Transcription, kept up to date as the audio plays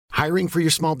Hiring for your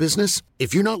small business?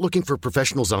 If you're not looking for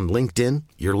professionals on LinkedIn,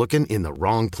 you're looking in the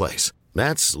wrong place.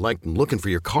 That's like looking for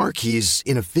your car keys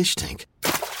in a fish tank.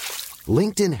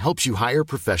 LinkedIn helps you hire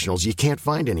professionals you can't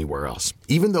find anywhere else,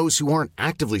 even those who aren't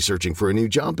actively searching for a new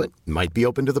job but might be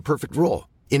open to the perfect role.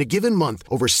 In a given month,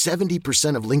 over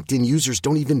 70% of LinkedIn users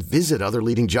don't even visit other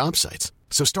leading job sites.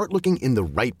 So start looking in the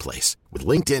right place. With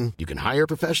LinkedIn, you can hire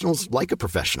professionals like a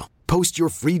professional. Post your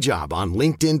free job on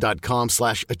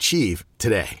linkedin.com/achieve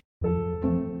today.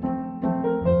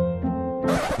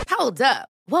 Hold up.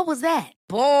 What was that?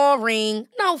 Boring.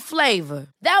 No flavor.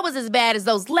 That was as bad as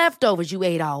those leftovers you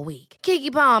ate all week.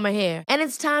 Keke Palmer here. And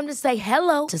it's time to say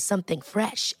hello to something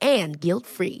fresh and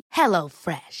guilt-free. Hello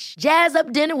Fresh. Jazz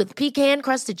up dinner with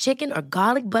pecan-crusted chicken or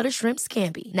garlic butter shrimp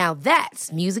scampi. Now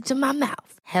that's music to my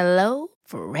mouth. Hello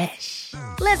Fresh.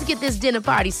 Let's get this dinner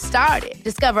party started.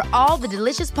 Discover all the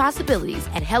delicious possibilities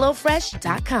at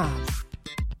hellofresh.com.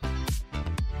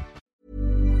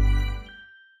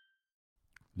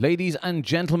 Ladies and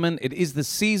gentlemen, it is the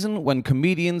season when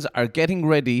comedians are getting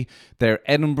ready their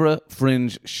Edinburgh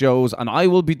Fringe shows, and I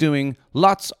will be doing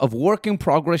lots of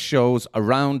work-in-progress shows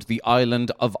around the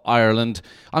island of Ireland.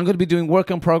 I'm going to be doing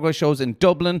work-in-progress shows in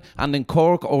Dublin and in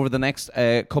Cork over the next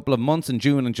couple of months in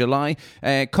June and July.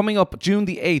 Coming up June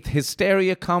the 8th,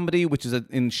 Hysteria Comedy, which is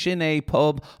in Shin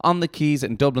Pub on the Quays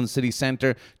in Dublin City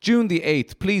Centre. June the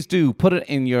 8th, please do put it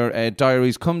in your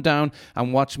diaries. Come down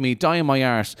and watch me die on my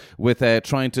arse with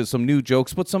trying to some new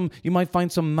jokes, but you might find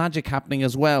some magic happening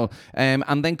as well.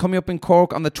 And then coming up in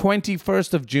Cork on the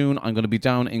 21st of June, I'm going to be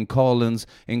down in Collins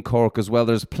in Cork as well.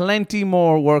 There's plenty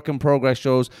more work in progress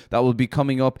shows that will be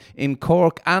coming up in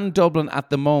Cork and Dublin at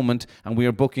the moment, and we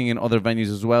are booking in other venues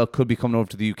as well. Could be coming over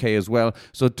to the UK as well.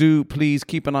 So do please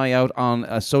keep an eye out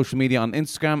on social media on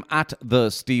Instagram at the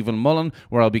Stephen Mullen,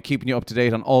 where I'll be keeping you up to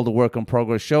date on all the work in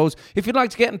progress shows. If you'd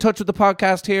like to get in touch with the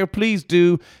podcast here, please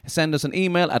do send us an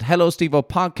email at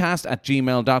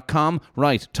hellostevopodcast@gmail.com.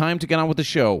 Right, time to get on with the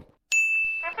show.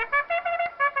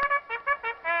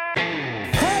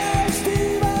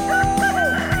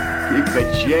 Keep the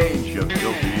change, you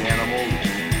filthy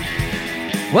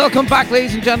animals. Welcome back,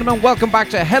 ladies and gentlemen. Welcome back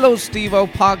to Hello Steve-O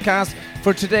Podcast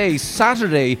for today,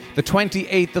 Saturday, the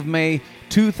 28th of May,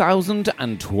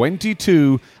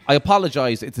 2022. I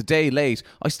apologise, it's a day late.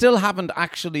 I still haven't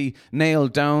actually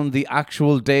nailed down the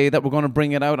actual day that we're going to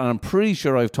bring it out, and I'm pretty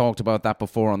sure I've talked about that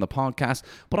before on the podcast,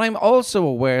 but I'm also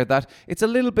aware that it's a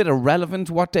little bit irrelevant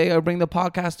what day I bring the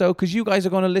podcast out, because you guys are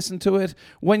going to listen to it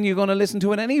when you're going to listen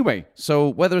to it anyway. So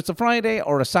whether it's a Friday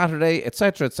or a Saturday,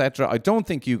 etc., I don't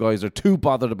think you guys are too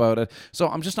bothered about it, so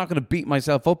I'm just not going to beat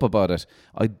myself up about it.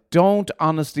 I don't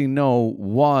honestly know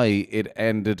why it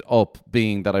ended up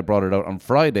being that I brought it out on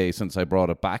Friday since I brought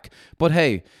it back. But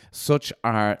hey, such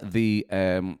are the...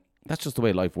 that's just the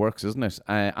way life works, isn't it?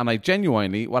 And I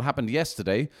genuinely, what happened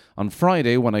yesterday, on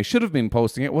Friday, when I should have been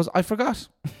posting it, was I forgot.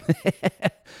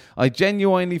 I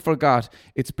genuinely forgot.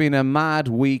 It's been a mad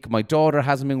week. My daughter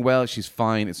hasn't been well. She's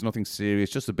fine. It's nothing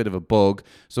serious, just a bit of a bug.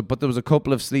 But there was a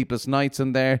couple of sleepless nights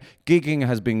in there. Gigging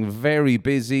has been very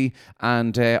busy,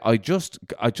 and I just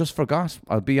forgot.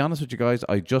 I'll be honest with you guys,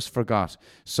 I just forgot.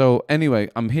 So anyway,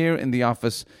 I'm here in the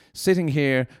office, sitting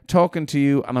here, talking to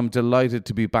you, and I'm delighted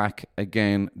to be back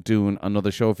again doing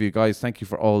another show for you guys. Thank you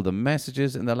for all the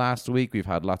messages in the last week. We've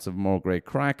had lots of more great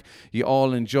crack. You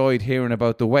all enjoyed hearing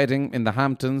about the wedding in the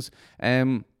Hamptons.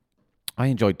 I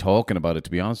enjoyed talking about it,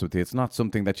 to be honest with you. It's not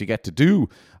something that you get to do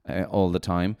all the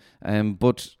time.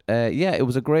 But it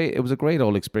was a great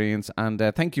old experience. And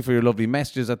thank you for your lovely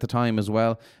messages at the time as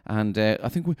well. And I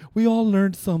think we all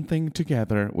learned something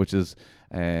together, which is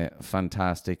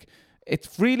fantastic. It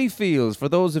really feels, for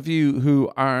those of you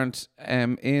who aren't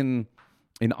in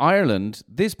Ireland,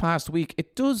 this past week,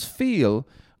 it does feel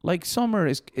like summer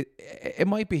it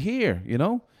might be here, you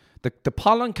know? The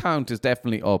pollen count is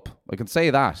definitely up. I can say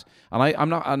that. And I'm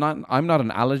not an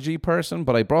allergy person,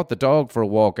 but I brought the dog for a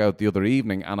walk out the other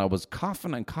evening, and I was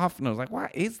coughing and coughing. I was like,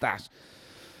 what is that?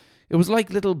 It was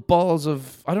like little balls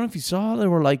of, I don't know if you saw, they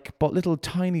were like little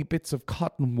tiny bits of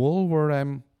cotton wool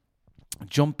were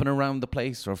jumping around the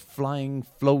place or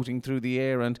floating through the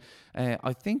air, and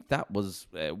I think that was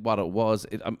what it was,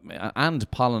 and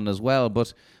pollen as well.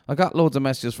 But I got loads of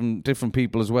messages from different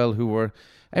people as well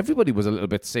everybody was a little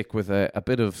bit sick with a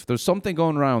bit of, there's something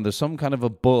going around, there's some kind of a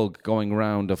bug going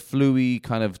around, a flu-y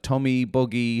kind of tummy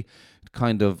buggy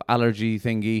kind of allergy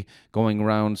thingy going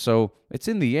around. So it's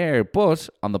in the air, but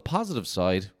on the positive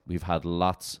side, we've had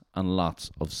lots and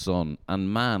lots of sun,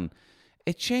 and man,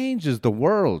 it changes the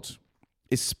world,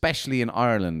 especially in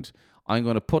Ireland. I'm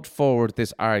going to put forward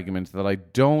this argument that I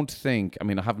don't think, I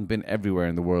mean, I haven't been everywhere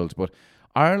in the world, but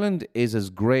Ireland is as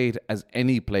great as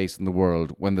any place in the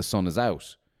world when the sun is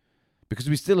out, because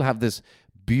we still have this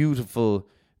beautiful,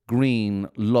 green,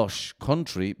 lush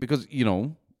country. Because, you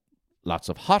know, lots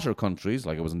of hotter countries,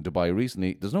 like I was in Dubai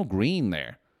recently, there's no green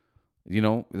there. You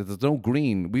know, there's no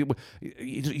green.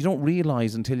 You don't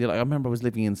realize until I remember I was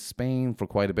living in Spain for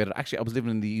quite a bit. Actually, I was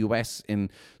living in the US in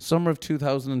summer of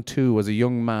 2002 as a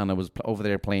young man. I was over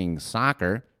there playing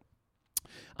soccer.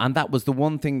 And that was the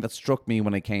one thing that struck me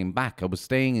when I came back. I was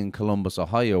staying in Columbus,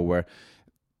 Ohio, where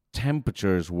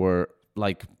temperatures were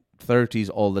like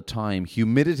 30s all the time.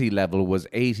 Humidity level was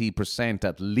 80%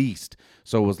 at least.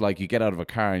 So it was like you get out of a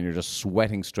car and you're just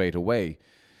sweating straight away.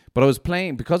 But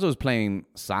because I was playing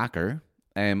soccer,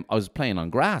 I was playing on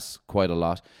grass quite a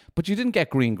lot. But you didn't get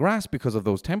green grass because of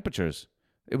those temperatures.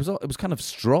 It was kind of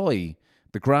strawy.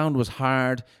 The ground was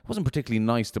hard. It wasn't particularly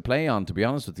nice to play on, to be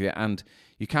honest with you. And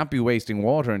you can't be wasting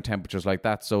water in temperatures like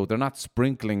that. So they're not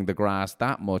sprinkling the grass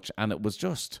that much. And it was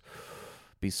just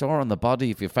be sore on the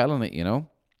body if you fell on it, you know.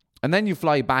 And then you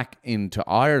fly back into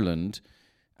Ireland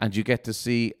and you get to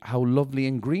see how lovely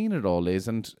and green it all is.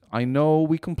 And I know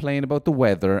we complain about the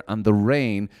weather and the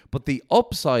rain, but the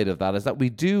upside of that is that we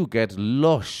do get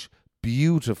lush,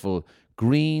 beautiful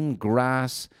green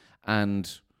grass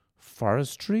and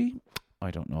forestry.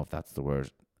 I don't know if that's the word.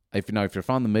 If you're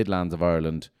from the Midlands of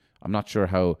Ireland, I'm not sure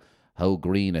how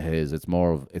green it is. It's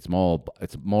more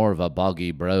of a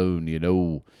boggy brown, you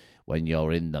know, when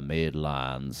you're in the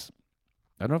Midlands.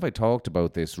 I don't know if I talked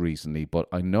about this recently, but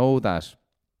I know that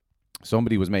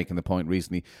somebody was making the point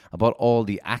recently about all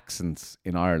the accents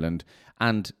in Ireland,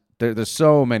 and there's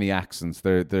so many accents.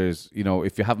 There's, you know,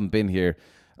 if you haven't been here,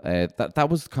 that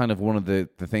was kind of one of the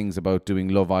things about doing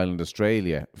Love Island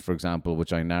Australia, for example,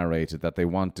 which I narrated, that they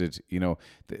wanted, you know,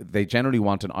 they generally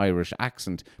want an Irish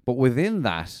accent, but within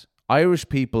that, Irish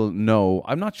people know,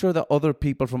 I'm not sure that other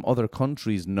people from other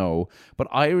countries know, but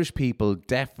Irish people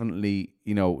definitely,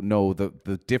 you know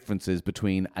the differences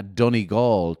between a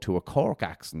Donegal to a Cork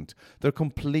accent. They're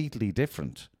completely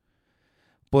different.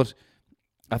 But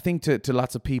I think to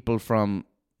lots of people from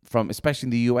especially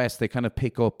in the US, they kind of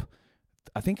pick up,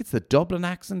 I think it's the Dublin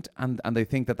accent, and they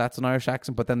think that that's an Irish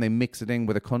accent, but then they mix it in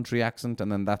with a country accent,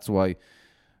 and then that's why,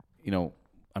 you know,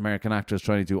 American actors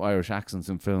trying to do Irish accents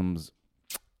in films,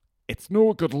 it's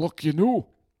no good luck, you know.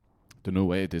 Don't know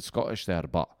why it is Scottish there,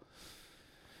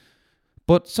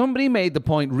 but somebody made the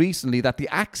point recently that the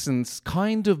accents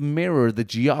kind of mirror the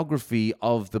geography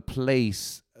of the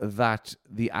place that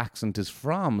the accent is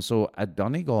from. So a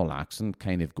Donegal accent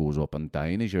kind of goes up and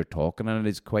down as you're talking, and it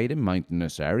is quite a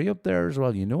mountainous area up there as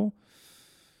well, you know.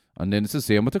 And then it's the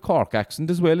same with the Cork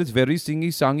accent as well. It's very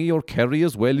singy-songy, or Kerry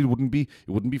as well. It wouldn't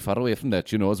be far away from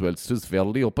that, you know, as well. It's just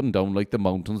fairly up and down like the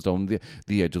mountains down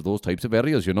the edge of those types of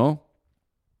areas, you know.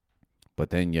 But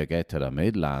then you get to the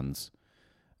Midlands,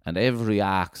 and every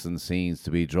accent seems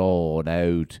to be drawn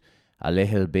out a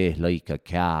little bit like a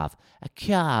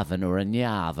Cavan or a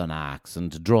Navan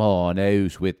accent, drawn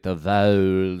out with the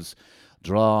vowels,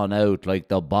 drawn out like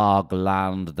the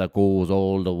bogland that goes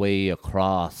all the way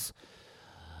across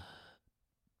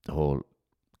the whole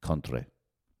country.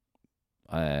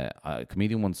 A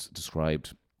comedian once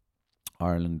described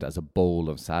Ireland as a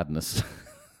bowl of sadness.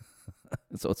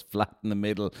 So it's flat in the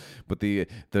middle, but the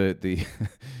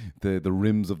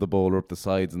rims of the bowl are up the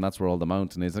sides, and that's where all the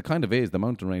mountain is. It kind of is. The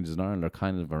mountain ranges in Ireland are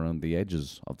kind of around the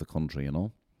edges of the country, you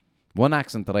know. One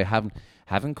accent that I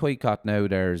haven't quite got now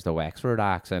there is the Wexford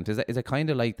accent. Is it kind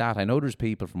of like that? I know there's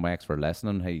people from Wexford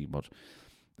listening, hey, but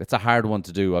it's a hard one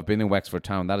to do. I've been in Wexford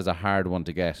town. That is a hard one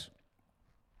to get.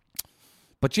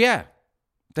 But yeah,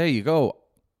 there you go.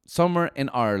 Summer in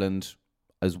Ireland,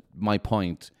 as my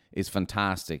point, is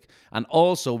fantastic. And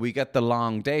also we get the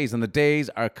long days, and the days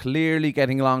are clearly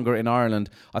getting longer in Ireland.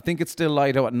 I think it's still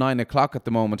light out at 9 o'clock at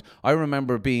the moment. I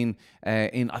remember being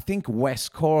in, I think,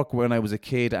 West Cork when I was a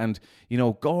kid, and, you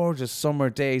know, gorgeous summer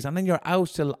days, and then you're out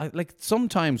till, like,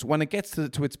 sometimes when it gets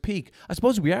to its peak, I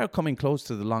suppose we are coming close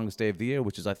to the longest day of the year,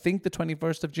 which is, I think, the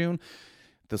 21st of June,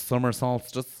 the summer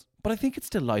solstice. But I think it's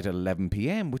still light at 11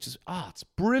 p.m, which is, it's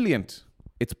brilliant.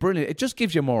 It's brilliant. It just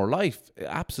gives you more life. It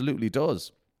absolutely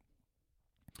does.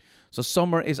 So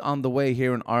summer is on the way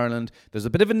here in Ireland. There's a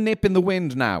bit of a nip in the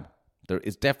wind now. There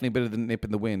is definitely a bit of a nip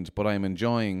in the wind, but I'm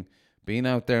enjoying being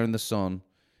out there in the sun.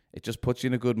 It just puts you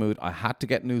in a good mood. I had to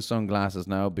get new sunglasses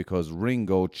now because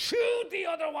Ringo chewed the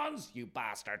other ones, you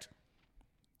bastard.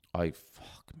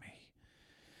 Fuck me.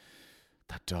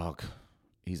 That dog,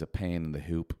 he's a pain in the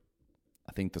hoop.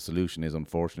 I think the solution is,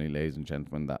 unfortunately, ladies and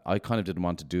gentlemen, that I kind of didn't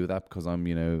want to do that because I'm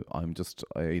just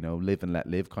live and let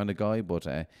live kind of guy. But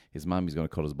his mammy's going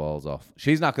to cut his balls off.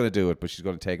 She's not going to do it, but she's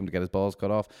going to take him to get his balls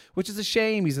cut off, which is a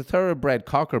shame. He's a thoroughbred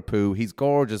cockapoo. He's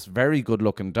gorgeous, very good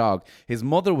looking dog. His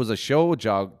mother was a show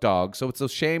dog, so it's a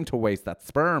shame to waste that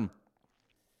sperm.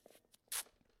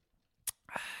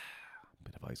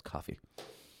 Bit of iced coffee.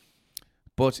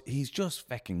 But he's just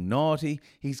fucking naughty.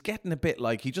 He's getting a bit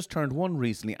like, he just turned 1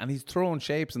 recently and he's throwing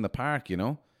shapes in the park, you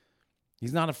know.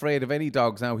 He's not afraid of any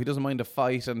dogs now. He doesn't mind a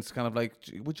fight, and it's kind of like,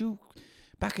 would you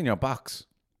back in your box?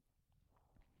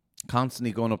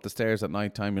 Constantly going up the stairs at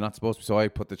night time. You're not supposed to. So I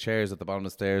put the chairs at the bottom of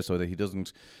the stairs so that he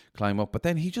doesn't climb up. But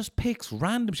then he just picks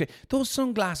random shit. Those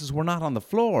sunglasses were not on the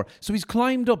floor. So he's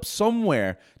climbed up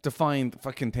somewhere to find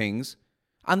fucking things.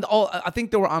 And I think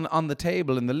they were on the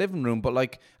table in the living room, but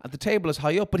like the table is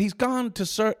high up. But he's gone to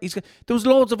there was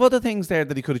loads of other things there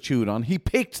that he could have chewed on. He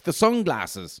picked the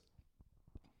sunglasses.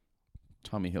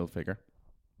 Tommy Hilfiger,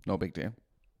 no big deal.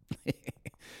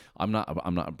 I'm not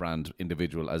a brand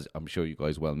individual, as I'm sure you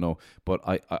guys well know, but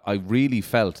I really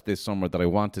felt this summer that I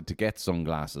wanted to get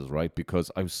sunglasses, right?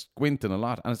 Because I was squinting a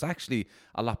lot, and it's actually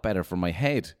a lot better for my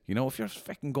head. You know, if you're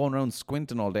fucking going around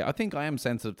squinting all day, I think I am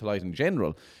sensitive to light in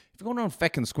general. If you're going around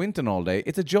fucking squinting all day,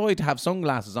 it's a joy to have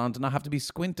sunglasses on, to not have to be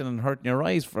squinting and hurting your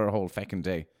eyes for a whole fucking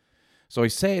day. So I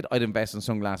said I'd invest in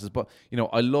sunglasses, but, you know,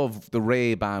 I love the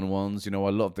Ray-Ban ones, you know, I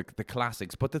love the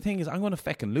classics. But the thing is, I'm going to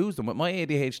fucking lose them. With my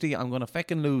ADHD, I'm going to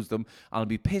fucking lose them, and I'll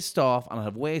be pissed off, and I'll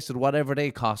have wasted whatever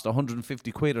they cost, 150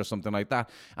 quid or something like that.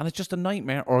 And it's just a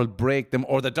nightmare, or I'll break them,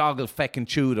 or the dog will fucking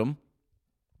chew them.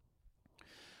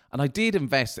 And I did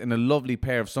invest in a lovely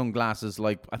pair of sunglasses,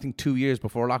 like, I think 2 years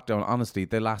before lockdown. Honestly,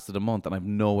 they lasted a month, and I have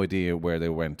no idea where they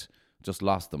went. Just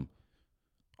lost them.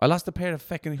 I lost a pair of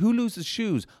fucking... Who loses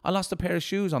shoes? I lost a pair of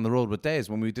shoes on the road with Des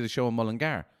when we did a show in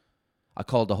Mullingar. I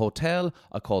called the hotel.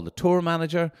 I called the tour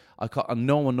manager. And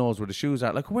no one knows where the shoes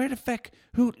are. Like, where the fuck...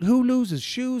 Who loses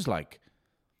shoes, like?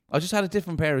 I just had a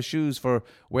different pair of shoes for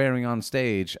wearing on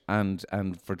stage and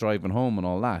for driving home and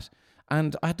all that.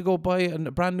 And I had to go buy a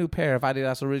brand new pair of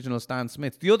Adidas Original Stan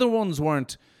Smiths. The other ones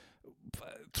weren't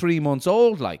 3 months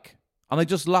old, like. And I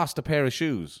just lost a pair of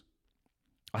shoes.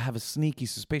 I have a sneaky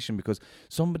suspicion because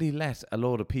somebody let a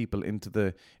load of people into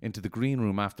the green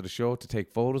room after the show to take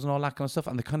photos and all that kind of stuff,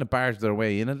 and they kind of barged their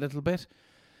way in a little bit.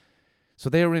 So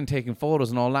they were in taking photos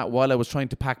and all that while I was trying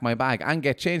to pack my bag and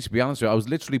get changed, to be honest with you. I was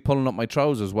literally pulling up my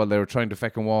trousers while they were trying to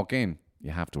fucking walk in.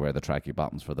 You have to wear the tracky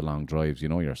bottoms for the long drives, you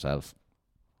know yourself.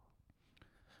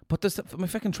 But my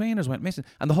fucking trainers went missing,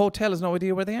 and the hotel has no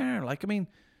idea where they are. Like, I mean,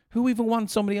 who even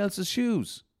wants somebody else's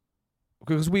shoes?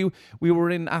 Because we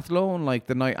were in Athlone like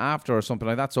the night after or something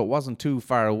like that, so it wasn't too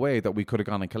far away that we could have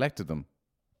gone and collected them.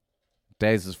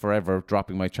 Des is forever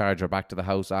dropping my charger back to the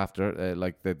house after,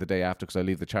 like the day after, because I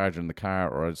leave the charger in the car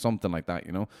or something like that,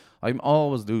 you know. I'm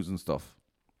always losing stuff,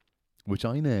 which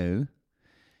I know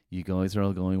you guys are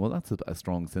all going, well, that's a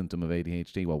strong symptom of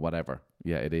ADHD. Well, whatever.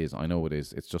 Yeah, it is. I know it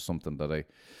is. It's just something that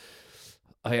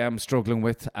I am struggling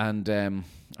with, and I'm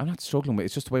not struggling with.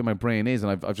 It's just the way my brain is,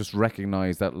 and I've just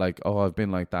recognized that, like, I've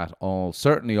been like that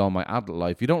certainly all my adult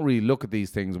life. You don't really look at these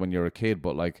things when you're a kid,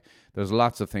 but like, there's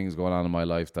lots of things going on in my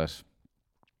life that,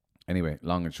 anyway,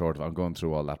 long and short of, I'm going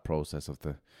through all that process of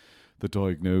the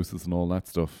diagnosis and all that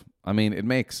stuff. I mean, it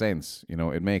makes sense, you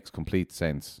know. It makes complete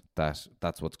sense that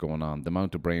that's what's going on. The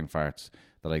amount of brain farts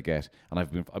that I get, and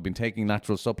I've been taking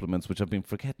natural supplements, which I've been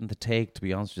forgetting to take, to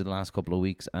be honest with you, the last couple of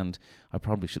weeks, and I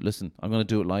probably should listen. I'm going to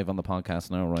do it live on the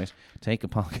podcast now, right? Take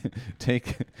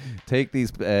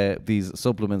these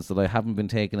supplements that I haven't been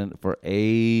taking for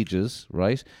ages,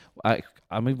 right?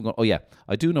 I'm even going. Oh yeah,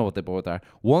 I do know what they both are.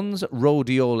 One's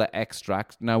rhodiola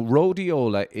extract. Now,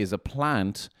 rhodiola is a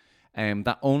plant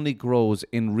that only grows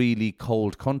in really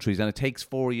cold countries, and it takes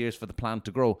 4 years for the plant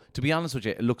to grow. To be honest with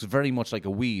you, it looks very much like a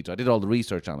weed. I did all the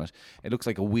research on it. It looks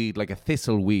like a weed, like a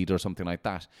thistle weed or something like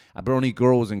that. But it only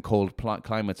grows in cold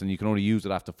climates, and you can only use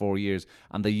it after 4 years,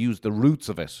 and they use the roots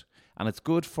of it. And it's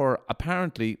good for,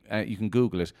 apparently, you can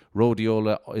Google it,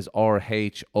 rhodiola is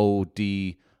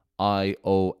RHODIOLA.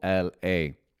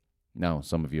 Now,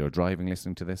 some of you are driving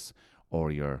listening to this,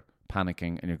 or you're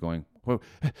panicking and you're going, what's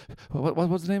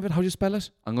the name of it? How do you spell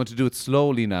it? I'm going to do it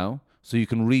slowly now so you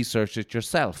can research it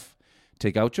yourself.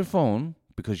 Take out your phone,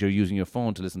 because you're using your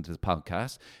phone to listen to this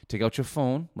podcast. Take out your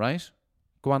phone, right?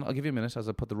 Go on, I'll give you a minute as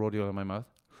I put the rhodiola in my mouth.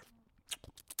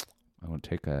 I'm going to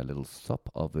take a little sup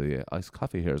of the iced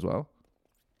coffee here as well.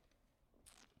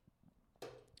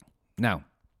 Now,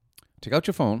 take out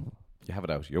your phone. You have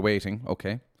it out. You're waiting.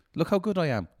 Okay. Look how good I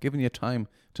am, giving you time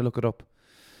to look it up.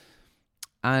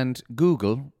 And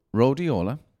Google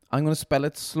rhodiola, I'm going to spell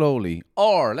it slowly.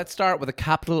 Or, let's start with a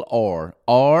capital R.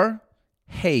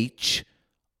 R-H,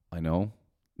 I know,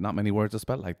 not many words are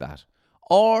spelled like that.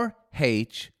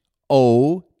 R-H-O-D-I-O-L-A,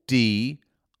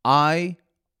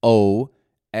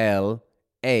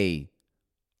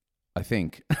 I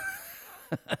think.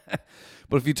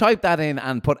 But if you type that in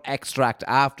and put extract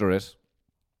after it,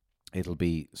 it'll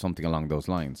be something along those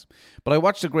lines. But I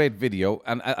watched a great video,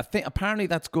 and I think apparently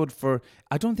that's good for,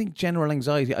 I don't think general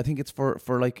anxiety, I think it's for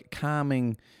like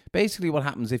calming. Basically what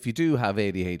happens if you do have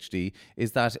ADHD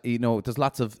is that, you know, there's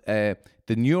lots of,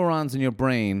 the neurons in your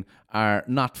brain are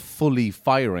not fully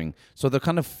firing. So they're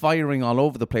kind of firing all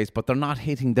over the place, but they're not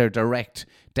hitting their direct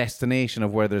destination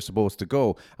of where they're supposed to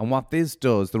go. And what this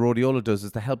does, the rhodiola does,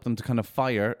 is to help them to kind of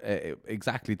fire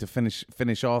exactly to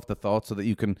finish off the thought so that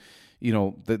you can, you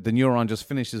know, the neuron just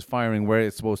finishes firing where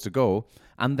it's supposed to go.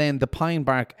 And then the pine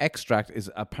bark extract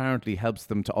apparently helps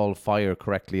them to all fire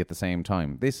correctly at the same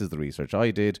time. This is the research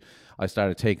I did. I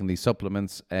started taking these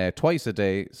supplements twice a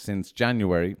day since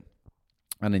January.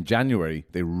 And in January,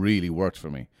 they really worked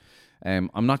for me.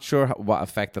 I'm not sure what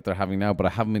effect that they're having now, but I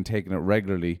haven't been taking it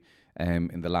regularly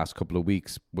in the last couple of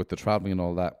weeks with the traveling and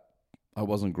all that. I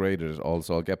wasn't great at it all,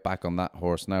 so I'll get back on that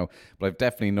horse now. But I've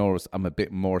definitely noticed I'm a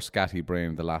bit more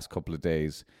scatty-brained the last couple of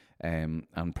days, and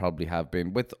probably have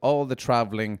been. With all the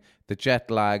traveling, the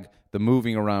jet lag, the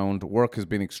moving around, work has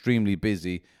been extremely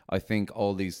busy. I think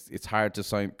all these, it's hard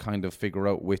to kind of figure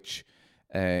out which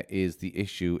is the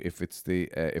issue, if it's the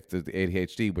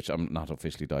ADHD, which I'm not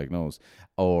officially diagnosed,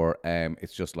 or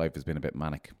it's just life has been a bit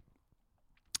manic.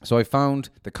 So I found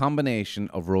the combination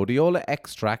of rhodiola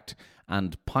extract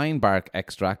and pine bark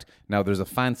extract. Now, there's a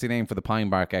fancy name for the pine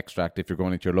bark extract if you're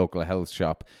going into your local health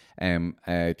shop.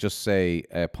 Just say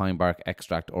pine bark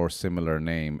extract or similar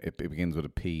name. It begins with a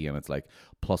P and it's like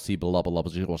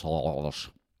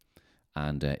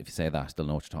and if you say that, they'll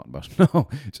know what you're talking about. No,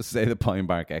 just say the pine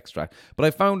bark extract. But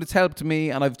I found it's helped me,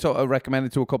 and I've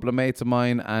recommended it to a couple of mates of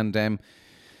mine, and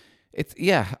it's,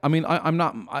 yeah, I mean,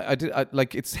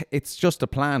 it's just a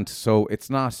plant, so it's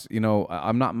not, you know,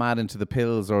 I'm not mad into the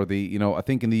pills or the, you know, I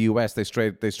think in the US they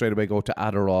straight away go to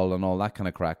Adderall and all that kind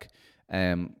of crack.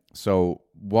 So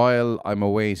while I'm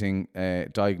awaiting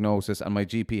diagnosis, and my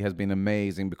GP has been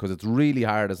amazing because it's really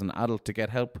hard as an adult to get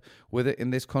help with it in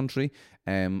this country.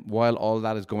 While all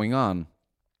that is going on,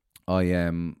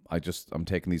 I'm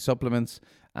taking these supplements,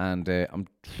 and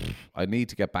I need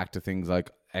to get back to things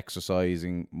like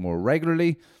exercising more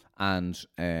regularly and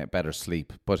better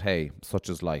sleep. But hey, such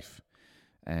is life.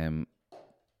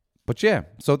 But yeah,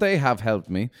 so they have helped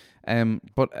me.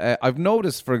 But I've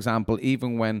noticed, for example,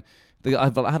 even when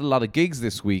I've had a lot of gigs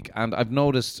this week, and I've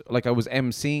noticed, like, I was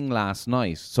emceeing last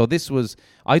night. So this was,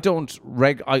 I've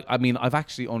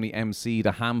actually only emceed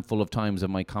a handful of times in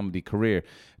my comedy career.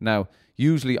 Now,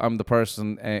 usually I'm the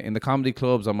person in the comedy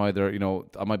clubs. I'm either, you know,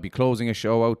 I might be closing a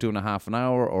show out, doing a half an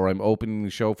hour, or I'm opening the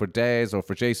show for Des or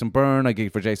for Jason Byrne. I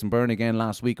gigged for Jason Byrne again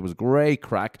last week. It was great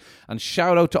crack. And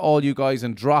shout out to all you guys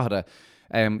in Drogheda.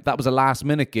 That was a last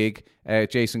minute gig.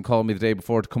 Jason called me the day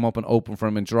before to come up and open for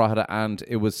him in Drogheda, and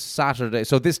it was Saturday.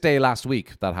 So this day last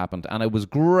week that happened, and it was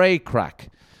great crack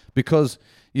because,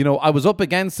 you know, I was up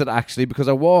against it actually because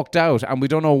I walked out, and we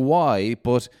don't know why,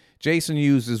 but Jason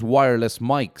uses wireless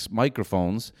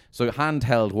microphones, so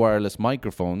handheld wireless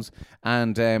microphones,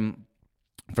 and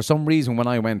for some reason when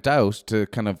I went out to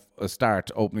kind of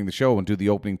start opening the show and do the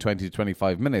opening 20 to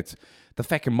 25 minutes, the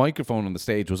fucking microphone on the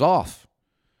stage was off.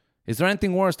 Is there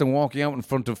anything worse than walking out in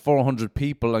front of 400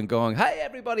 people and going, "Hey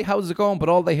everybody, how's it going?" But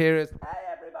all they hear is, "Hey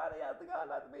everybody, how's it going?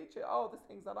 Nice to meet you. Oh, this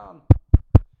thing's not on."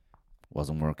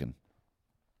 Wasn't working.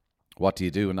 What do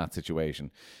you do in that situation?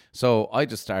 So I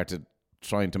just started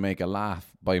trying to make a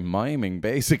laugh by miming,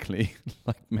 basically,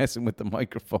 like messing with the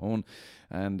microphone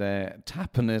and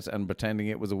tapping it and pretending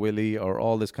it was a willy or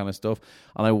all this kind of stuff.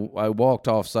 And I walked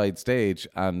off side stage,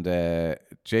 and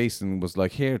Jason was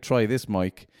like, "Here, try this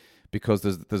mic." Because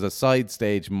there's a side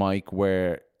stage mic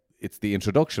where it's the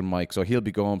introduction mic. So he'll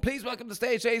be going, "Please welcome to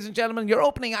stage, ladies and gentlemen, your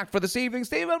opening act for this evening,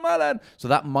 Stephen Mullen." So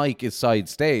that mic is side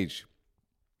stage.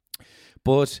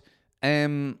 But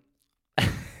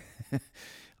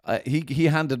he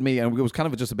handed me, and it was kind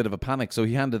of just a bit of a panic, so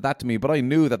he handed that to me, but I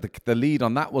knew that the lead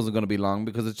on that wasn't going to be long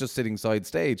because it's just sitting side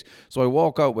stage. So I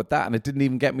walk out with that, and it didn't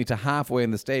even get me to halfway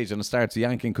in the stage, and it starts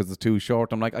yanking because it's too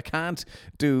short. I'm like, I can't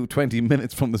do 20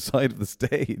 minutes from the side of the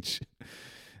stage.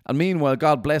 And meanwhile,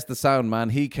 God bless the sound man,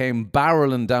 he came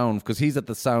barreling down because he's at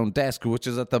the sound desk, which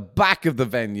is at the back of the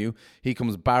venue. He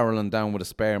comes barreling down with a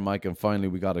spare mic, and finally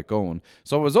we got it going.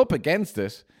 So I was up against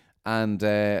it.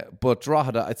 But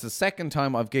Drogheda, it's the second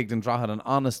time I've gigged in Drogheda, and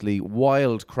honestly,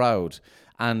 wild crowd.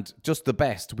 and just the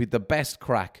best. We had the best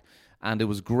crack, and it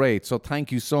was great. So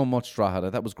thank you so much,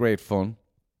 Drogheda. That was great fun.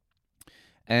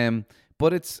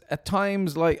 But it's at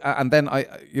times like, and then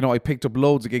I picked up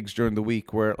loads of gigs during the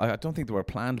week where I don't think they were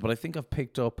planned, but I think I've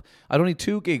picked up, I had only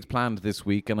 2 gigs planned this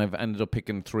week, and I've ended up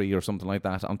picking 3 or something like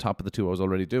that on top of the 2 I was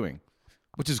already doing,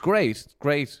 which is great,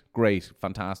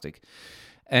 fantastic.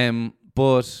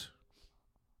 But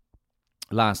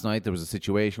last night there was a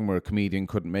situation where a comedian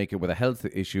couldn't make it with a health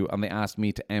issue, and they asked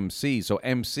me to MC. So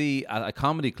MC at a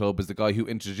comedy club is the guy who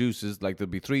introduces, like there'll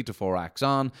be 3 to 4 acts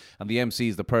on, and the MC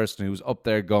is the person who's up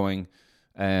there going,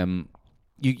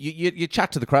 you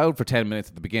chat to the crowd for 10 minutes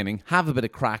at the beginning, have a bit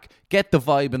of crack, get the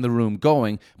vibe in the room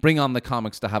going, bring on the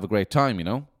comics to have a great time, you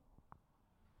know.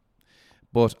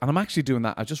 And I'm actually doing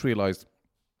that. I just realised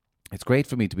it's great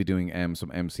for me to be doing some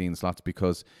MCing slots,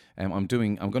 because I'm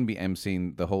going to be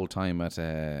MCing the whole time at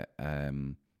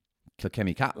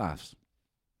Kilkenny Cat Laughs,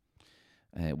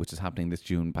 which is happening this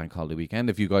June bank holiday weekend,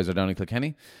 if you guys are down in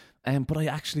Kilkenny. But I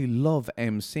actually love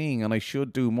MCing, and I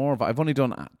should do more of it. I've only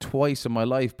done it twice in my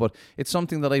life, but it's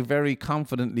something that I very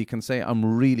confidently can say I'm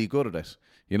really good at it,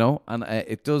 you know, and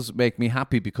it does make me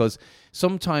happy, because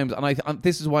sometimes, and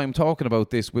this is why I'm talking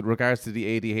about this with regards to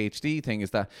the ADHD thing,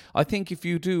 is that I think if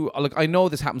you do, like, I know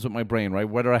this happens with my brain, right?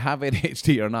 Whether I have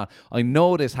ADHD or not, I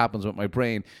know this happens with my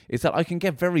brain, is that I can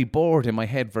get very bored in my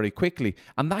head very quickly,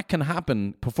 and that can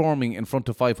happen performing in front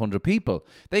of 500 people.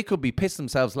 They could be pissed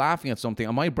themselves laughing at something,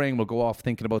 and my brain will go off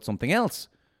thinking about something else.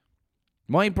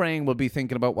 My brain will be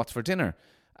thinking about what's for dinner,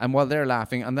 and while they're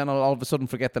laughing, and then I'll all of a sudden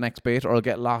forget the next bit, or I'll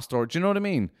get lost, or do you know what I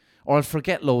mean? Or I'll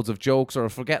forget loads of jokes, or I'll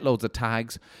forget loads of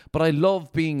tags. But I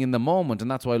love being in the moment,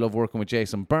 and that's why I love working with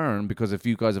Jason Byrne, because if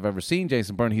you guys have ever seen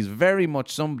Jason Byrne, he's very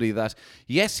much somebody that,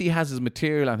 yes, he has his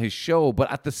material and his show, but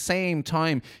at the same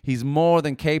time, he's more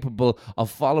than capable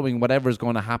of following whatever's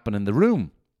going to happen in the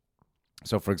room.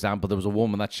 So, for example, there was a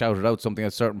woman that shouted out something at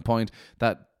a certain point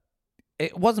that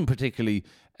it wasn't particularly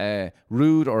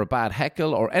rude or a bad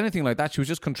heckle or anything like that. She was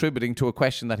just contributing to a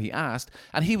question that he asked,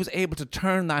 and he was able to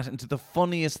turn that into the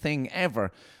funniest thing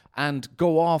ever and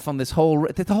go off on this whole...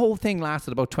 The whole thing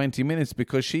lasted about 20 minutes,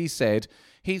 because she said,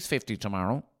 he's 50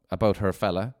 tomorrow, about her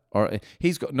fella.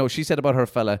 She said about her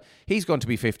fella, he's going to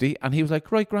be 50. And he was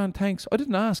like, right, grand, thanks. I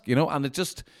didn't ask, you know. And it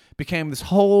just became this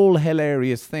whole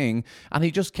hilarious thing. And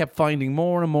he just kept finding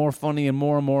more and more funny and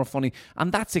more funny.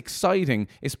 And that's exciting,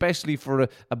 especially for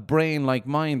a brain like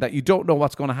mine, that you don't know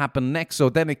what's going to happen next. So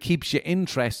then it keeps you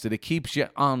interested. It keeps you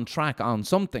on track on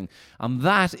something. And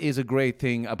that is a great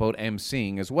thing about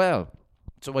MCing as well.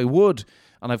 So I would,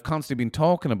 and I've constantly been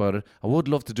talking about it, I would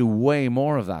love to do way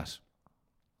more of that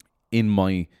in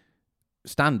my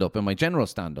stand-up, in my general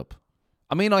stand-up.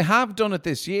 I mean, I have done it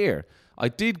this year. I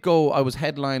was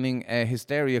headlining a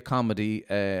Hysteria comedy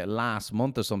last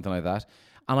month or something like that,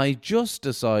 and I just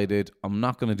decided I'm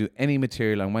not going to do any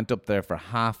material, and went up there for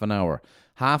half an hour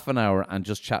and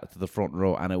just chatted to the front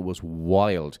row, and it was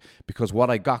wild, because what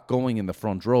I got going in the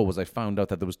front row was I found out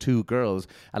that there was 2 girls,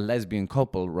 a lesbian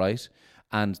couple, right?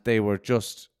 And they were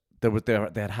just... They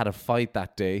had a fight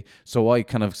that day, so I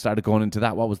kind of started going into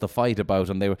that. What was the fight about?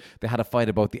 And they had a fight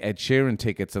about the Ed Sheeran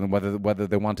tickets, and whether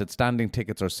they wanted standing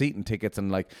tickets or seating tickets,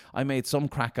 and like I made some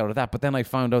crack out of that. But then I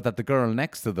found out that the girl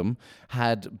next to them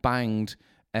had banged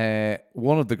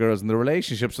one of the girls in the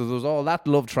relationship, so there was all that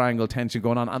love triangle tension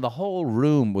going on, and the whole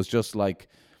room was just like...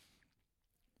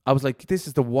 I was like, this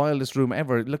is the wildest room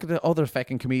ever. Look at the other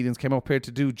fucking comedians came up here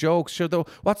to do jokes. Sure, though,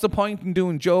 what's the point in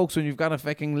doing jokes when you've got a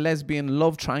fucking lesbian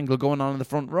love triangle going on in the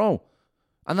front row?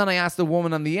 And then I asked the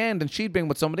woman on the end, and she'd been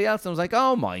with somebody else, and I was like,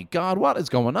 oh my God, what is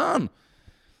going on?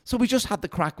 So we just had the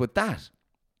crack with that.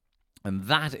 And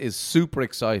that is super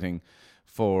exciting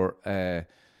for...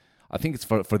 I think it's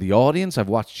for the audience. I've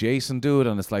watched Jason do it,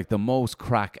 and it's like the most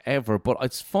crack ever. But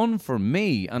it's fun for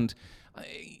me, and...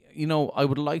 you know, I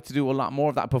would like to do a lot more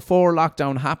of that. Before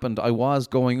lockdown happened, I was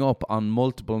going up on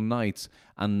multiple nights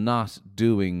and not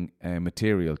doing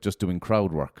material, just doing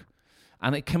crowd work.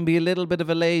 And it can be a little bit of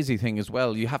a lazy thing as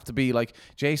well. You have to be like,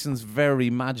 Jason's very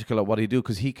magical at what he do,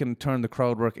 because he can turn the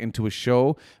crowd work into a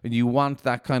show. And you want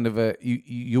that kind of a,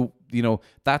 you know,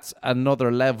 that's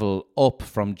another level up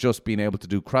from just being able to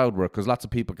do crowd work. Because lots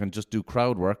of people can just do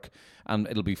crowd work and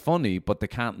it'll be funny, but they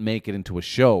can't make it into a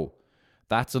show.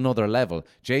 That's another level.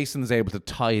 Jason's able to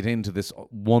tie it into this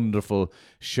wonderful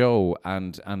show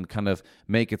and kind of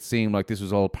make it seem like this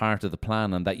was all part of the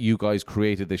plan, and that you guys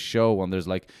created this show, and there's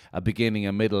like a beginning,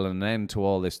 a middle, and an end to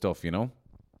all this stuff, you know?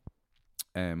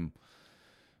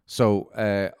 So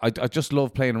I just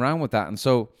love playing around with that. And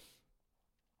so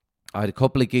I had a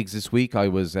couple of gigs this week. I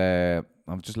was,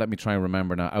 just let me try and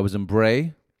remember now. I was in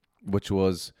Bray, which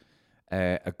was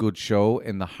a good show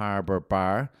in the Harbour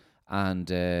Bar. And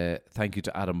thank you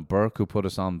to Adam Burke who put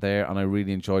us on there. And I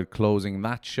really enjoyed closing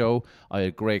that show. I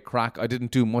had great crack. I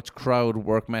didn't do much crowd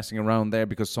work messing around there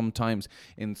because sometimes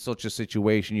in such a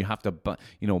situation you have to,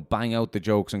 bang out the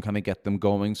jokes and kind of get them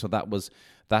going. So that was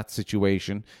that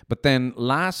situation. But then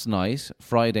last night,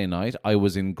 Friday night, I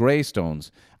was in Greystones.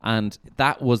 And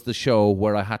that was the show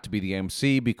where I had to be the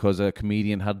MC because a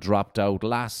comedian had dropped out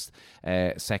last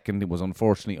second. It was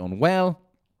unfortunately unwell.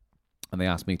 And they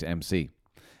asked me to MC.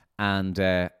 And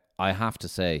I have to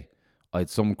say, I had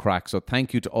some crack. So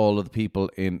thank you to all of the people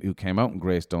who came out in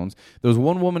Greystones. There was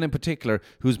one woman in particular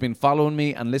who's been following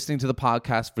me and listening to the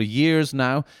podcast for years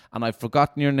now. And I've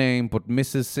forgotten your name, but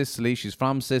Mrs. Sicily, she's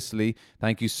from Sicily.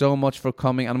 Thank you so much for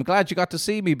coming. And I'm glad you got to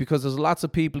see me because there's lots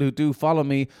of people who do follow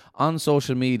me on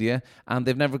social media and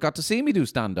they've never got to see me do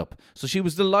stand-up. So she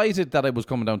was delighted that I was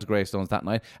coming down to Greystones that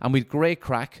night. And we had great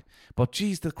crack. But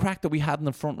geez, the crack that we had in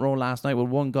the front row last night with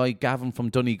one guy, Gavin from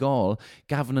Donegal,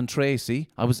 Gavin and Tracy.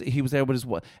 He was there with his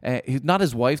not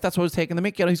his wife. That's why I was taking the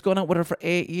mickey. He's gone out with her for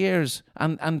 8 years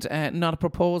and not a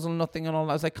proposal, nothing and all.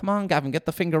 I was like, come on, Gavin, get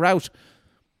the finger out.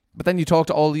 But then you talk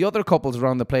to all the other couples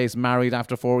around the place, married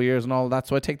after 4 years and all that.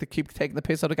 So I keep taking the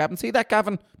piss out of Gavin. See that,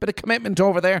 Gavin? Bit of commitment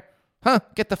over there, huh?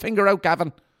 Get the finger out,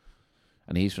 Gavin.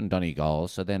 And he's from Donegal,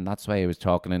 so then that's why he was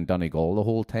talking in Donegal the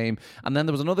whole time. And then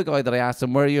there was another guy that I asked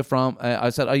him, where are you from? I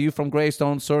said, are you from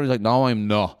Greystones, sir? He's like, no, I'm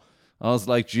not. I was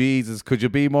like, Jesus, could you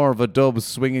be more of a dub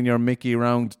swinging your Mickey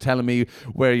around telling me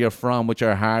where you're from with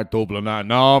your hard Dublin?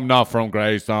 No, I'm not from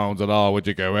Greystones at all. Would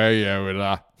you go, where are you with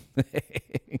that?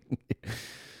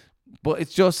 But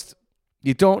it's just,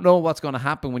 you don't know what's going to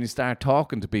happen when you start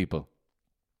talking to people.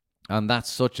 And that's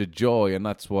such a joy, and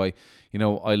that's why,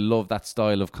 I love that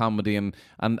style of comedy. And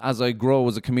as I grow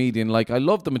as a comedian, I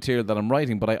love the material that I'm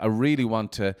writing, but I really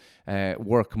want to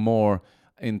work more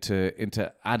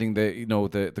into adding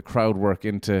the crowd work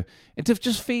into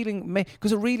just feeling,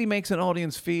 because it really makes an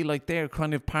audience feel like they're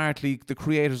kind of partly the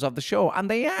creators of the show, and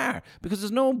they are, because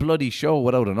there's no bloody show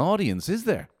without an audience, is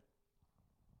there?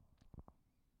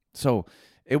 So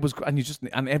it was,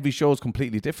 and every show is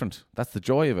completely different. That's the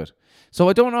joy of it. So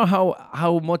I don't know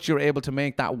how much you're able to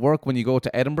make that work when you go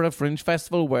to Edinburgh Fringe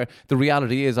Festival, where the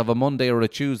reality is of a Monday or a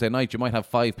Tuesday night, you might have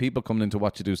 5 people coming in to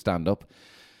watch you do stand-up.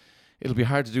 It'll be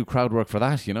hard to do crowd work for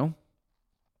that,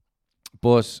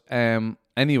 But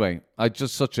anyway, I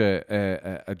just such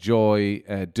a joy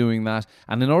doing that.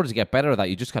 And in order to get better at that,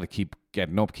 you just got to keep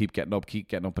getting up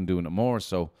and doing it more.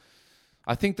 So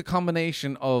I think the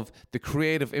combination of the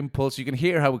creative impulse, you can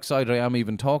hear how excited I am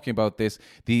even talking about this,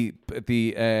 the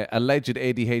alleged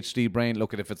ADHD brain.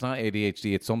 Look, if it's not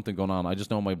ADHD, it's something going on. I just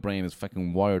know my brain is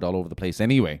fucking wired all over the place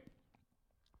anyway.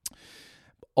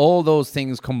 All those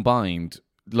things combined,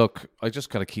 look, I just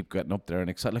got to keep getting up there and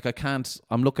excited.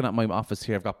 I'm looking at my office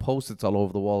here. I've got Post-its all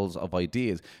over the walls of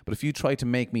ideas. But if you try to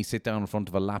make me sit down in front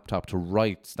of a laptop to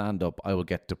write stand-up, I will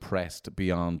get depressed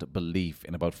beyond belief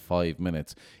in about 5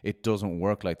 minutes. It doesn't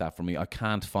work like that for me. I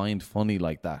can't find funny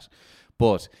like that.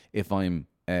 But if I'm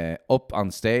up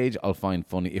on stage, I'll find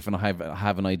funny. If I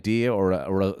have an idea or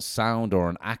a sound or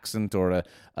an accent or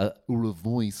a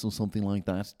voice or something like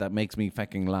that makes me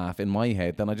fucking laugh in my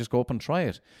head, then I just go up and try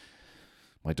it.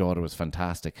 My daughter was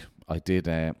fantastic. I did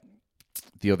I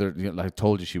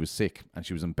told you she was sick and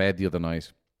she was in bed the other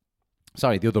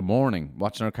morning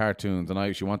watching her cartoons,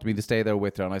 and she wanted me to stay there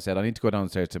with her, and I said, I need to go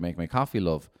downstairs to make my coffee,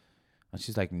 love. And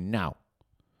she's like, no.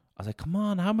 I was like, come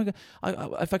on, how am I going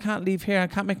if I can't leave here, I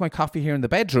can't make my coffee here in the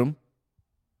bedroom.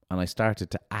 And I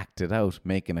started to act it out,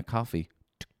 making a coffee.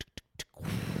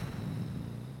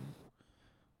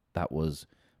 That was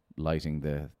lighting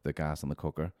the gas on the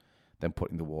cooker, then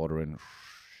putting the water in,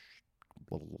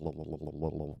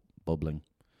 bubbling,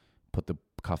 put the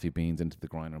coffee beans into the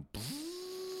grinder,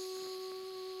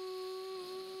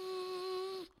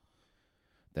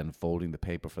 then folding the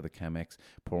paper for the Chemex,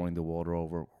 pouring the water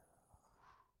over.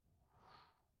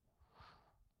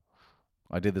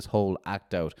 I did this whole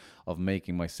act out of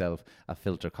making myself a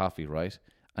filter coffee, right?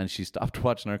 And she stopped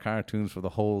watching her cartoons for the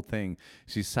whole thing.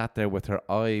 She sat there with her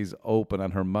eyes open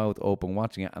and her mouth open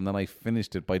watching it, and then I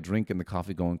finished it by drinking the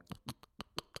coffee going...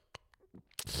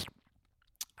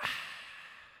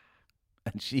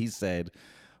 And she said,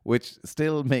 which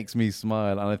still makes me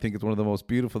smile, and I think it's one of the most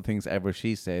beautiful things ever,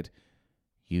 she said,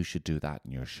 you should do that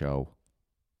in your show.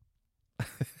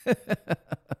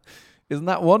 Isn't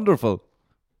that wonderful?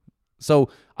 So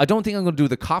I don't think I'm going to do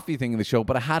the coffee thing in the show,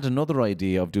 but I had another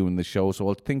idea of doing the show,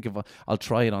 so I'll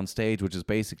try it on stage, which is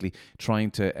basically trying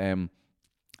to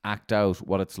act out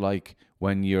what it's like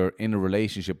when you're in a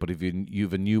relationship, but if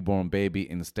you've a newborn baby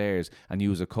in the stairs and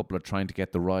you as a couple are trying to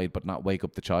get the ride but not wake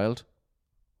up the child.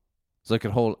 So I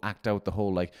could act out the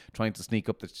whole like trying to sneak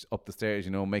up the stairs,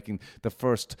 you know, making the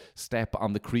first step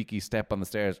on the creaky step on the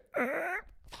stairs.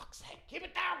 Fuck's sake, keep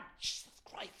it down! Jesus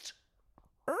Christ!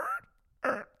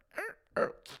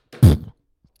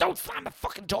 Don't slam the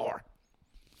fucking door!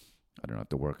 I don't have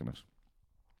to work on it.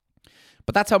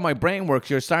 But that's how my brain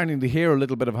works. You're starting to hear a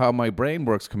little bit of how my brain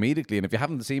works comedically. And if you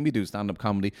haven't seen me do stand-up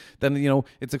comedy, then, you know,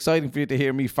 it's exciting for you to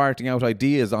hear me farting out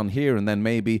ideas on here. And then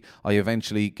maybe I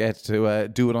eventually get to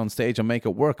do it on stage and make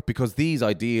it work. Because these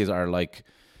ideas are like,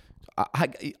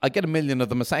 I get a million of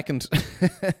them a second.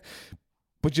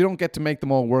 But you don't get to make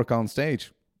them all work on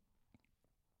stage.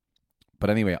 But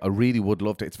anyway, I really would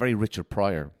love to. It's very Richard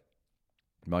Pryor.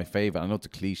 My favourite. I know it's a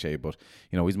cliche, but,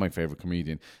 you know, he's my favourite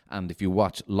comedian. And if you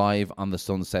watch Live on the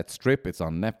Sunset Strip, it's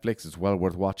on Netflix. It's well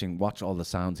worth watching. Watch all the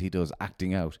sounds he does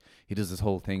acting out. He does this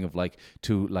whole thing of like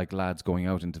two like lads going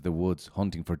out into the woods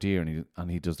hunting for deer,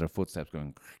 and he does their footsteps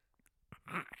going.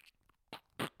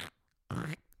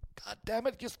 God damn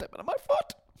it! You're stepping on my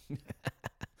foot,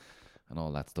 and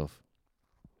all that stuff.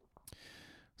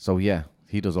 So yeah.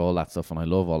 He does all that stuff, and I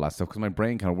love all that stuff because my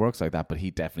brain kind of works like that, but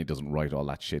he definitely doesn't write all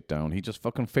that shit down. He just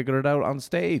fucking figured it out on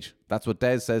stage. That's what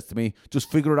Des says to me.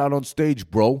 Just figure it out on stage,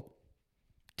 bro.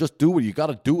 Just do it. You got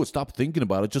to do it. Stop thinking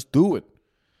about it. Just do it.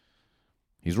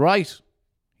 He's right.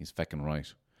 He's fucking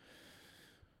right.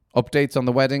 Updates on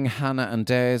the wedding. Hannah and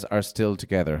Des are still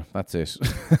together. That's it.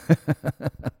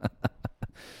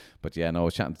 But yeah, no, I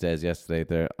was chatting to Des yesterday.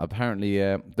 They're apparently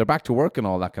they're back to work and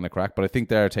all that kind of crack. But I think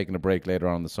they're taking a break later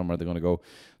on in the summer. They're going to go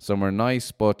somewhere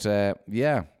nice. But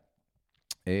yeah,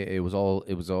 it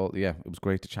was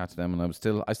great to chat to them, and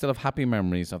I still have happy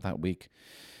memories of that week.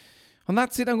 And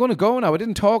that's it. I'm going to go now. I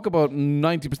didn't talk about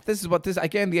 90%. This is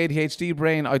again, the ADHD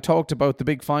brain. I talked about the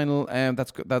big final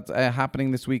that's happening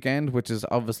this weekend, which is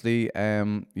obviously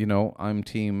you know, I'm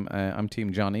team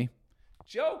Johnny.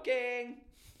 Joking.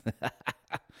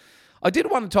 I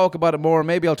did want to talk about it more.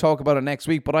 Maybe I'll talk about it next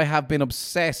week. But I have been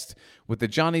obsessed with the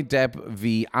Johnny Depp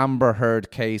v. Amber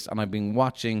Heard case, and I've been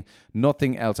watching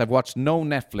nothing else. I've watched no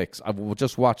Netflix. I've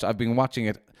been watching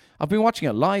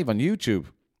it live on YouTube.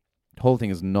 The whole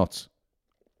thing is nuts.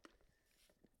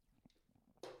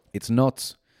 It's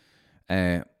nuts.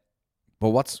 But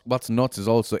what's nuts is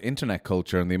also internet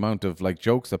culture and the amount of like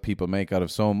jokes that people make out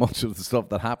of so much of the stuff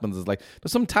that happens. Is like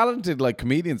there's some talented like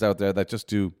comedians out there that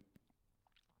just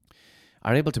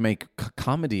are able to make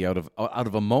comedy out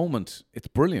of a moment. It's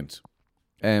brilliant.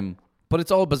 But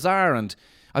it's all bizarre, and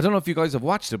I don't know if you guys have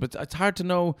watched it, but it's hard to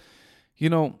know,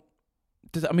 you know,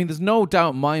 there's no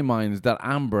doubt in my mind that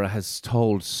Amber has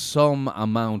told some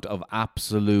amount of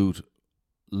absolute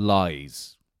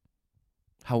lies.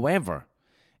 However,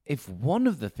 if one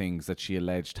of the things that she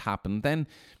alleged happened, then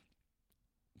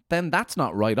that's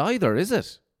not right either, is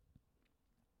it?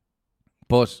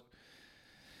 But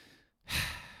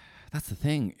that's the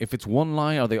thing. If it's one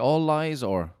lie, are they all lies,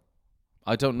 or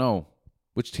I don't know.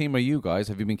 Which team are you guys?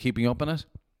 Have you been keeping up on it?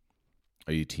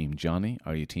 Are you team Johnny?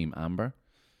 Are you team Amber?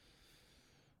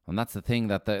 And that's the thing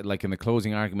that, like in the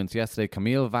closing arguments yesterday,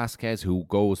 Camille Vasquez, who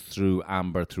goes through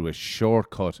Amber through a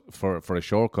shortcut for a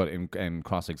shortcut in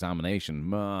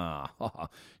cross-examination,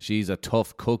 she's a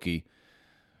tough cookie.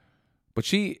 But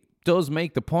she does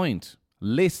make the point.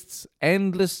 Lists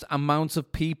endless amounts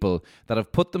of people that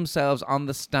have put themselves on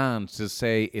the stand to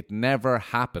say it never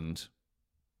happened.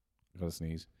 I gotta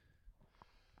sneeze.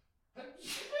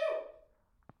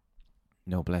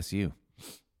 No, bless you.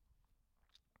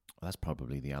 Well, that's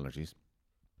probably the allergies.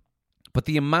 But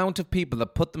the amount of people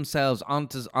that put themselves on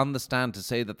the stand to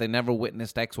say that they never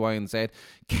witnessed X, Y, and Z.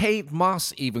 Kate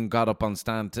Moss even got up on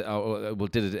stand did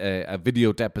a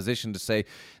video deposition to say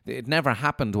it never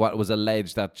happened. What was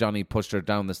alleged that Johnny pushed her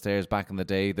down the stairs back in the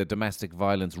day, the domestic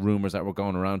violence rumors that were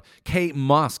going around. Kate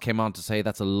Moss came on to say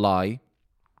that's a lie.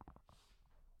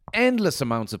 Endless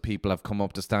amounts of people have come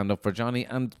up to stand up for Johnny,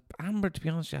 and Amber, to be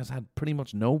honest, she has had pretty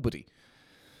much nobody.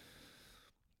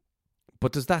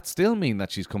 But does that still mean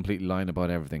that she's completely lying about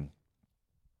everything?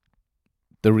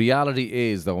 The reality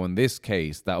is, though, in this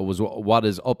case, that was what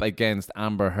is up against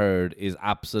Amber Heard is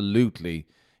absolutely,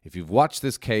 if you've watched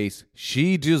this case,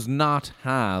 she does not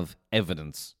have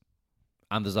evidence.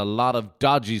 And there's a lot of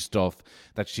dodgy stuff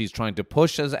that she's trying to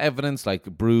push as evidence, like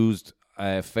bruised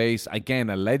face,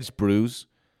 again, alleged bruise,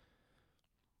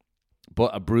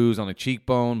 but a bruise on a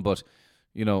cheekbone, but,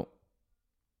 you know,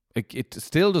 it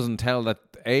still doesn't tell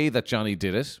that Johnny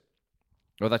did it,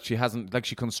 or that she hasn't, like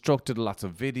she constructed lots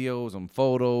of videos and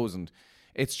photos, and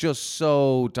it's just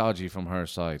so dodgy from her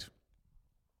side.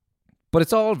 But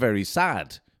it's all very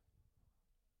sad.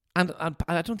 And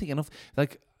I don't think enough,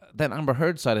 like, then Amber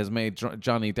Heard's side has made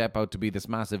Johnny Depp out to be this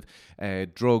massive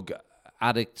drug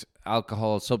addict,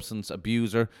 alcohol, substance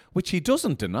abuser, which he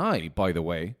doesn't deny, by the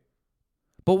way.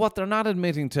 But what they're not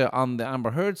admitting to on the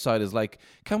Amber Heard side is like,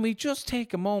 can we just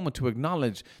take a moment to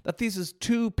acknowledge that these is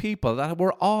two people that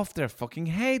were off their fucking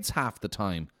heads half the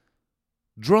time?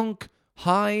 Drunk,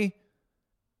 high,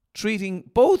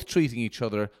 both treating each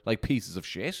other like pieces of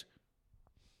shit.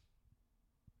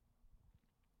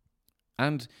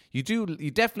 And you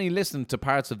definitely listen to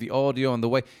parts of the audio and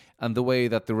the way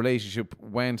that the relationship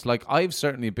went. Like, I've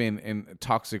certainly been in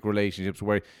toxic relationships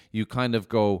where you kind of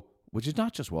go, would you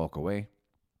not just walk away?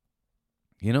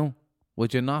 You know,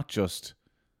 would you not just...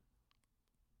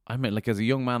 I mean, like, as a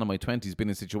young man in my 20s, been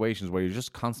in situations where you're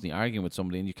just constantly arguing with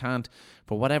somebody and you can't,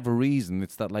 for whatever reason,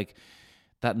 it's that, like,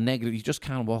 that negative, you just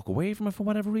can't walk away from it for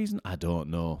whatever reason. I don't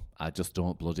know. I just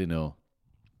don't bloody know.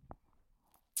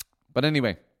 But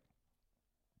anyway,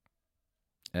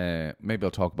 maybe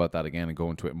I'll talk about that again and go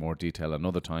into it in more detail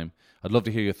another time. I'd love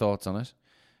to hear your thoughts on it.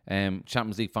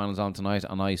 Champions League finals on tonight,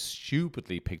 and I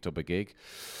stupidly picked up a gig,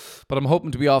 but I'm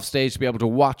hoping to be off stage to be able to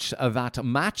watch that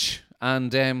match.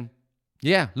 And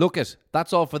yeah, look it.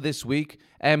 That's all for this week.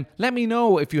 Let me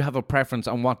know if you have a preference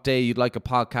on what day you'd like a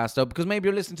podcast out, because maybe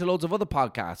you're listening to loads of other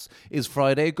podcasts. Is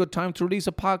Friday a good time to release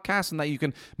a podcast, and that you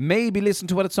can maybe listen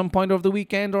to it at some point over the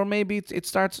weekend, or maybe it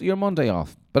starts your Monday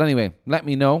off? But anyway, let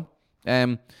me know.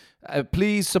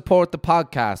 Please support the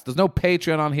podcast. There's no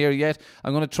Patreon on here yet.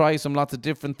 I'm going to try lots of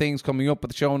different things coming up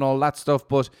with the show and all that stuff,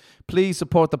 but please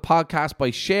support the podcast by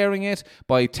sharing it,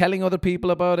 by telling other people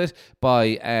about it,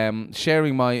 by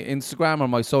sharing my Instagram or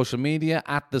my social media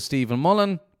at the Stephen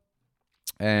Mullen.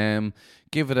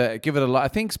 Give it a lot. I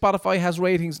think Spotify has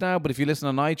ratings now, but if you listen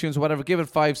on iTunes or whatever, give it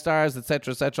 5 stars,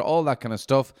 etc., all that kind of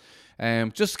stuff.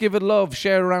 Just give it love,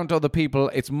 share it around to other people.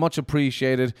 It's much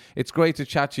appreciated. It's great to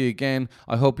chat to you again.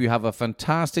 I hope you have a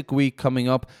fantastic week coming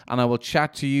up, and I will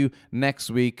chat to you next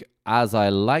week. As I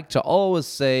like to always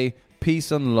say,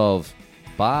 peace and love.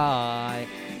 Bye.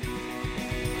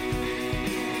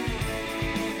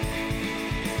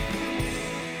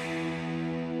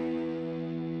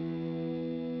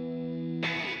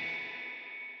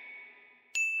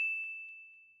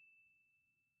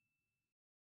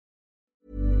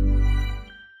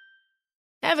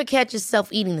 Ever catch yourself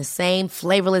eating the same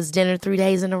flavorless dinner 3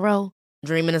 days in a row?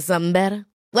 Dreaming of something better?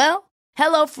 Well,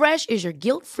 HelloFresh is your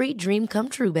guilt-free dream come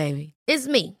true, baby. It's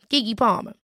me, Keke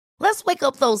Palmer. Let's wake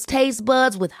up those taste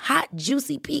buds with hot,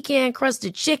 juicy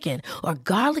pecan-crusted chicken or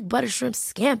garlic butter shrimp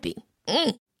scampi.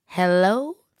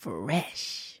 Hello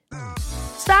Fresh.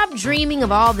 Stop dreaming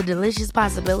of all the delicious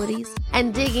possibilities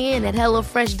and dig in at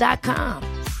HelloFresh.com.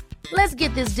 Let's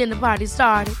get this dinner party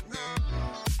started.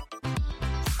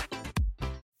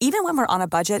 Even when we're on a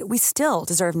budget, we still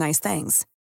deserve nice things.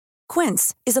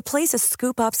 Quince is a place to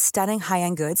scoop up stunning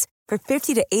high-end goods for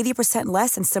 50 to 80%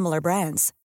 less than similar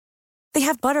brands. They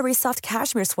have buttery soft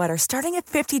cashmere sweaters starting at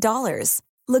 $50,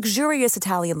 luxurious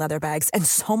Italian leather bags, and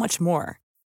so much more.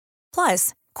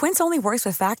 Plus, Quince only works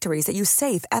with factories that use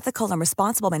safe, ethical, and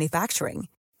responsible manufacturing.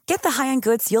 Get the high-end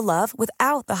goods you'll love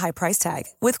without the high price tag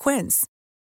with Quince.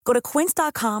 Go to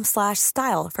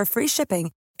quince.com/style for free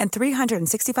shipping and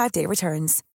 365-day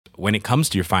returns. When it comes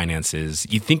to your finances,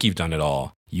 you think you've done it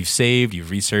all. You've saved,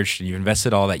 you've researched, and you've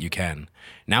invested all that you can.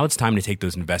 Now it's time to take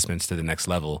those investments to the next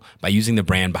level by using the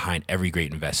brand behind every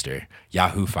great investor,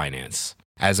 Yahoo Finance.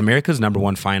 As America's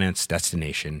 #1 finance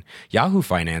destination, Yahoo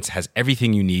Finance has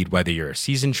everything you need, whether you're a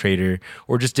seasoned trader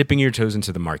or just dipping your toes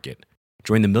into the market.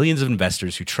 Join the millions of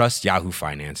investors who trust Yahoo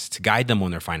Finance to guide them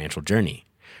on their financial journey.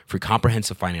 For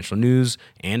comprehensive financial news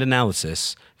and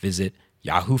analysis, visit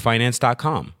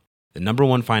yahoofinance.com. The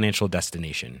 #1 financial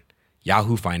destination,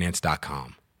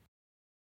 yahoofinance.com.